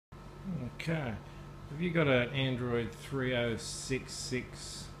Okay, have you got an Android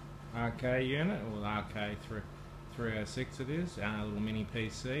 3066 RK unit, or RK 306 it is, a little mini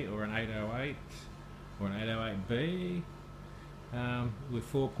PC, or an 808 or an 808B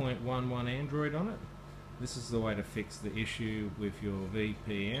with 4.11 Android on it? This is the way to fix the issue with your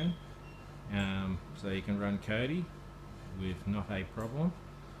VPN, so you can run Kodi with not a problem.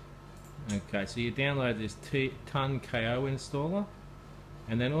 Okay, so you download this tun.ko installer,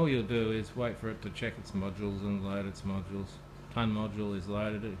 and then all you'll do is wait for it to check its modules and load its modules. Tun module is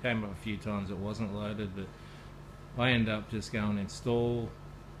loaded. It came up a few times it wasn't loaded, but I end up just going install,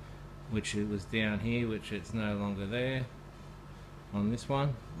 which it was down here, which it's no longer there on this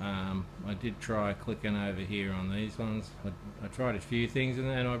one. I did try clicking over here on these ones. I tried a few things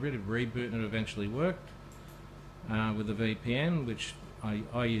and I really rebooted and it eventually worked with the VPN, which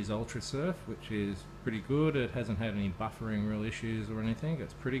I use ultrasurf, which is pretty good. It hasn't had any buffering real issues or anything.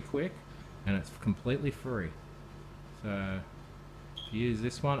 It's pretty quick and it's completely free. So if you use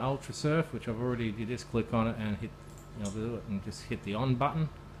this one, ultrasurf, which I've already, you just click on it and hit, do it and just hit the on button,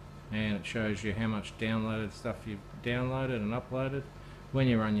 and it shows you how much downloaded stuff you've downloaded and uploaded. When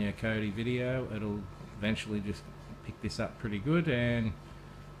you run your Kodi video, it'll eventually just pick this up pretty good, and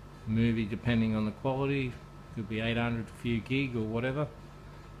movie, depending on the quality, could be 800, a few gig or whatever.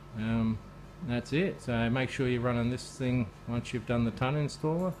 That's it. So make sure you're running this thing once you've done the Tun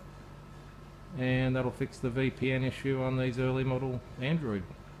installer, and that'll fix the VPN issue on these early model Android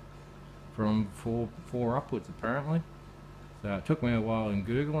from 4 upwards apparently. So it took me a while in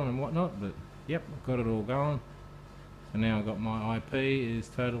Googling and whatnot, but yep, I've got it all going. So now I've got my IP is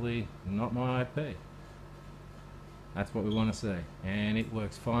totally not my IP. That's what we want to see, and it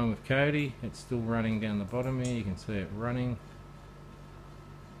works fine with Kodi. It's still running down the bottom here. You can see it running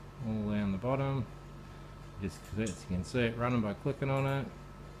all down the bottom. You can see it running by clicking on it.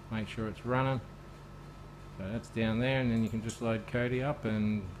 Make sure it's running. So that's down there, and then you can just load Kodi up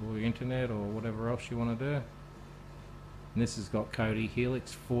and or your internet or whatever else you want to do. And this has got Kodi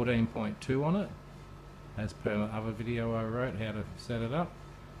Helix 14.2 on it, as per the other video I wrote how to set it up.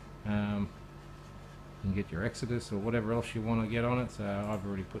 You can get your Exodus or whatever else you want to get on it. So I've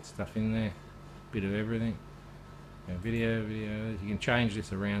already put stuff in there, bit of everything. Videos. You can change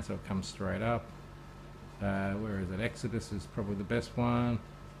this around so it comes straight up. Where is it? Exodus is probably the best one.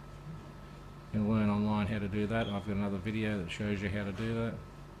 You can learn online how to do that. I've got another video that shows you how to do that.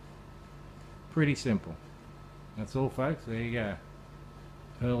 Pretty simple. That's all, folks. There you go.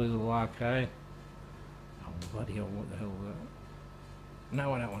 Early little arcade. Oh bloody hell! What the hell was that?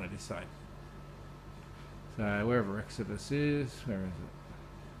 No, I don't want to decide. So wherever Exodus is, where is it?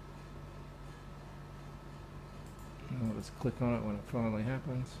 I'll just click on it when it finally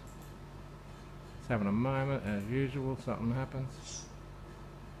happens. It's having a moment, as usual. Something happens.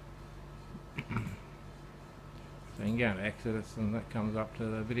 So you can go to Exodus and that comes up to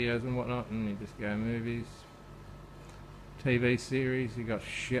the videos and whatnot, and you just go movies, TV series. You got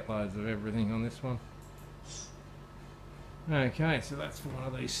shitloads of everything on this one. Okay, so that's for one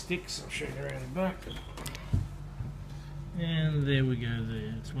of these sticks. I'll show you around the back. And there we go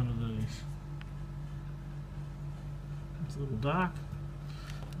there. It's one of these. It's a little dark.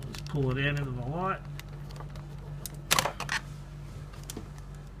 I'll just pull it out into the light.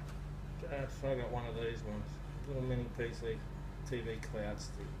 So I got one of these ones. Little mini PC TV cloud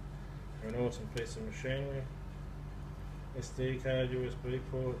stick. They're an awesome piece of machinery. SD card, USB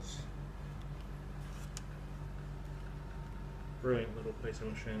ports. Brilliant little piece of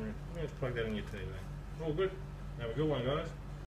machinery. Let's plug that in your TV. All good. Have a good one, guys.